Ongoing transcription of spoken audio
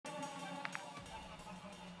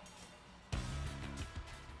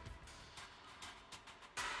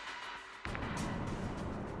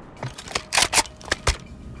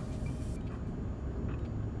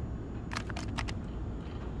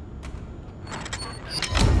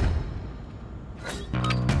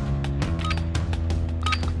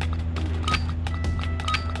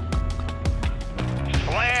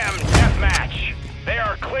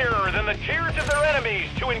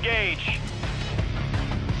to engage.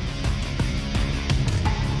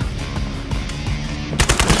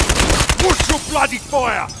 What's your bloody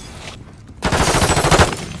fire?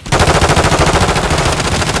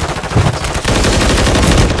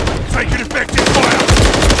 Taking effective fire!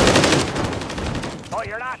 Oh,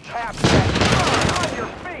 you're not tapped yet. On your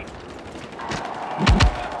feet!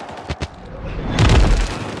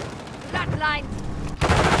 That line.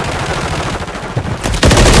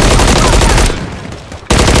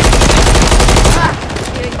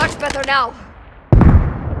 Feeling much better now.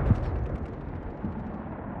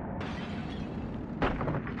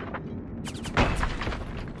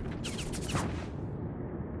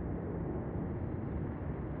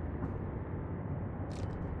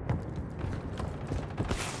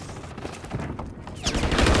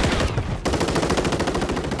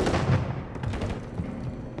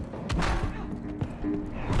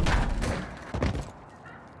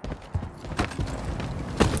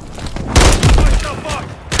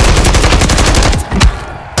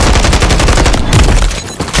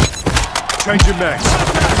 Changing max.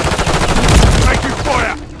 Taking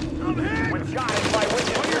fire! With God as my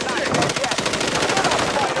witness, you're not dead yet. Get up,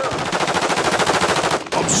 fighter!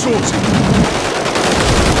 I'm sorted.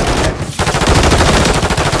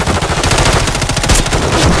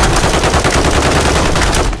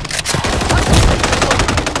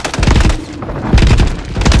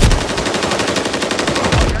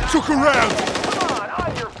 Took a round. Come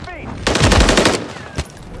on your feet!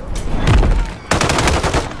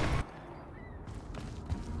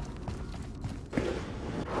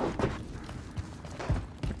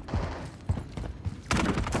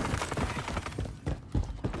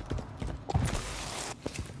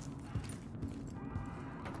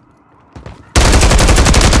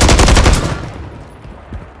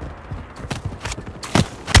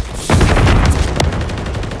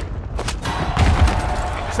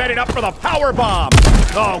 Setting up for the power bomb.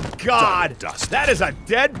 Oh God, that is a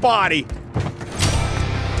dead body.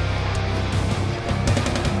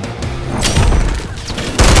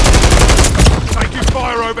 Taking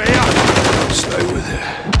fire over here. Stay with it.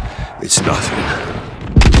 It's nothing.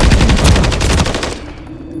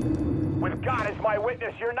 With God as my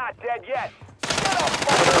witness, you're not dead yet. Get up,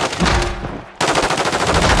 fighter!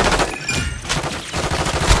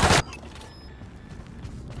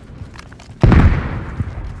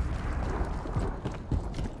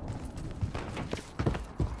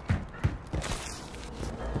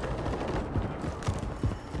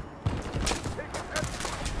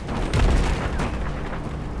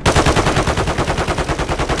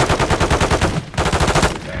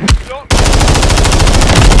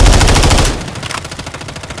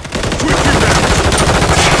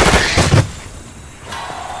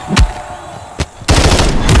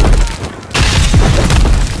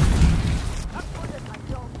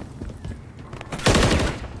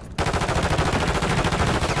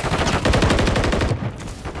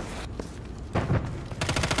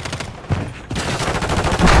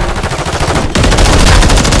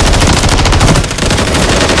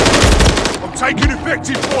 Taking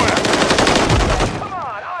effective fire! Come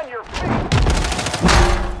on your feet!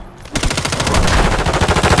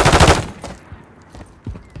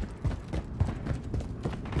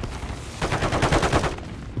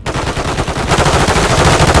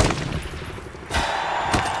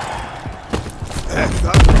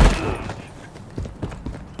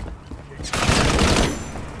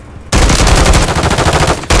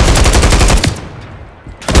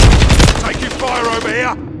 Taking fire over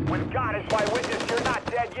here! With God as my witness, you're not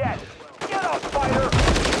dead yet. Get up, fighter!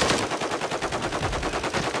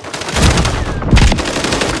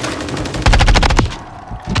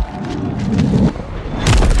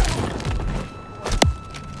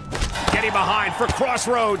 Getting behind for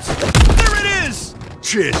crossroads. There it is.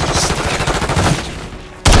 Cheers.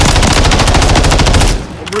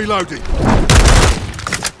 I'm reloading.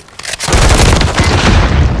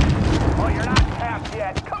 Oh, you're not tapped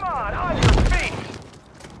yet. Come on your feet!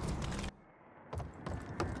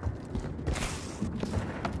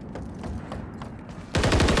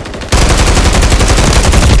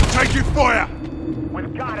 Taking fire!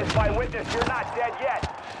 With God as my witness, you're not dead yet.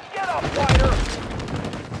 Get up, fighter!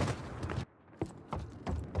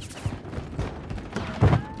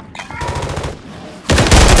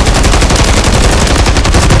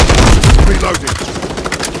 Reloading.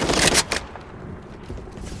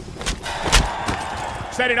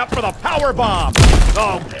 Setting up for the power bomb.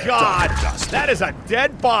 Oh God, that is a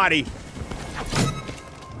dead body.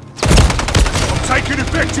 I'm taking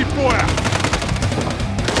effective fire!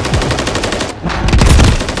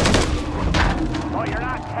 Oh, you're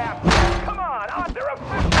not tapped yet. Come on, they're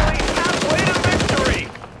officially halfway to victory!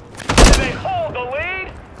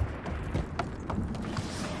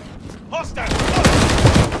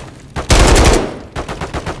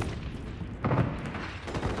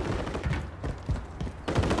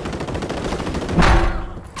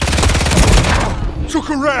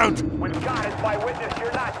 Look around! With God as my witness,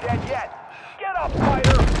 you're not dead yet. Get up,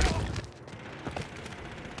 fighter!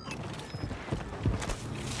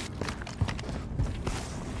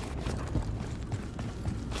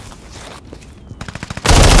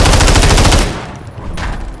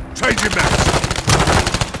 Changing max!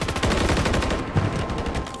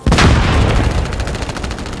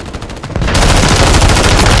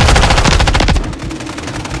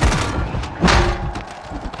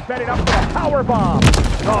 Setting up for the power bomb.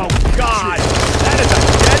 Oh, God. That is a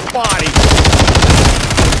dead body.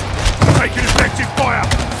 Taking effective fire!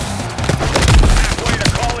 Halfway to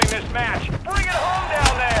calling this match. Bring it home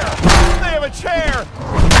down there! They have a chair.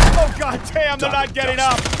 Oh, God damn, they're not getting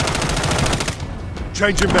up.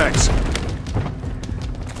 Changing max.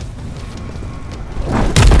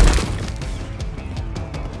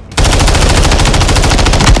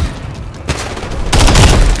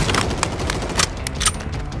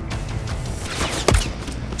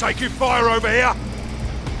 Taking fire over here!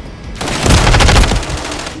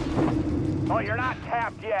 Oh, you're not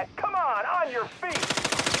tapped yet. Come on your feet!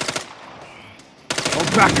 I'll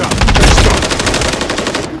back up. Let's go.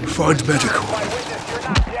 Find medical. My witness, you're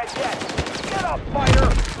not dead yet. Get up, fighter!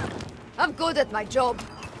 I'm good at my job.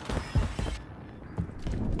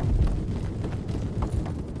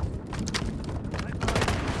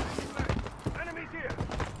 Enemies here!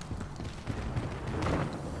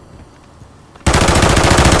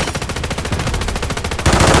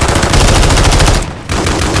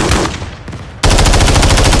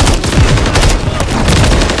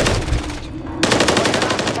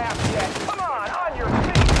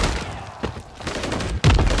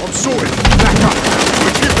 I'm sorted. Back up.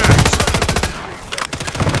 With your max.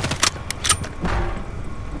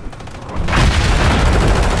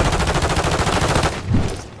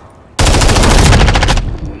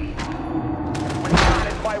 When God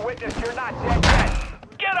is my witness, you're not dead yet.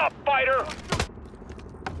 Get up, fighter!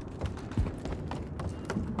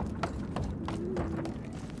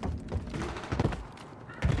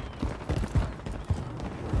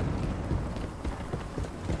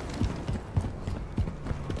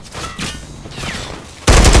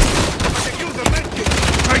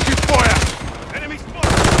 Taking fire! Enemy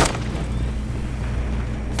spotted!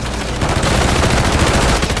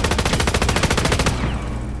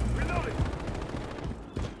 Reloading!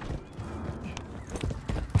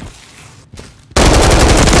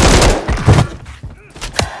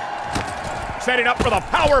 Setting up for the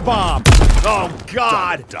power bomb. Oh,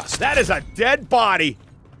 God. Dust. That is a dead body.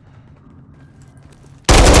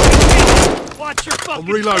 Watch your fucking I'm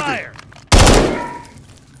reloading. fire.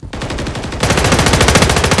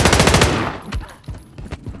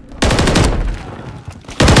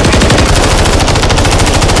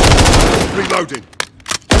 Reloading.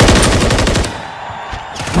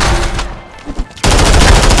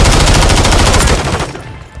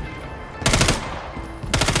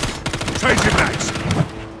 Changing max.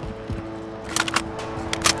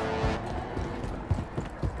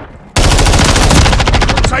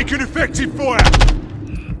 Taking effective fire.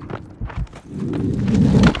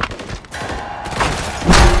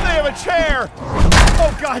 They have a chair.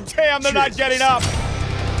 Oh, God damn, they're not Jesus. getting up.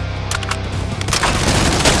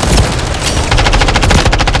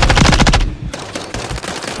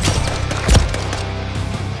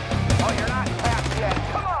 Oh, you're not tapped yet.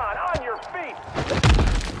 Come on your feet!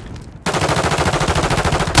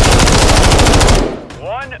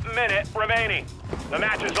 1 minute remaining. The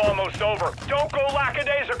match is almost over. Don't go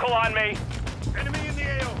lackadaisical on me. Enemy in the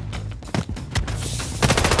AO.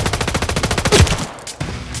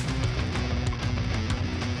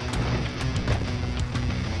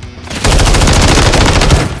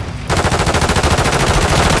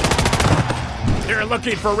 They're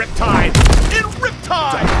looking for Riptide. In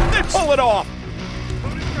Riptide! They pull it off.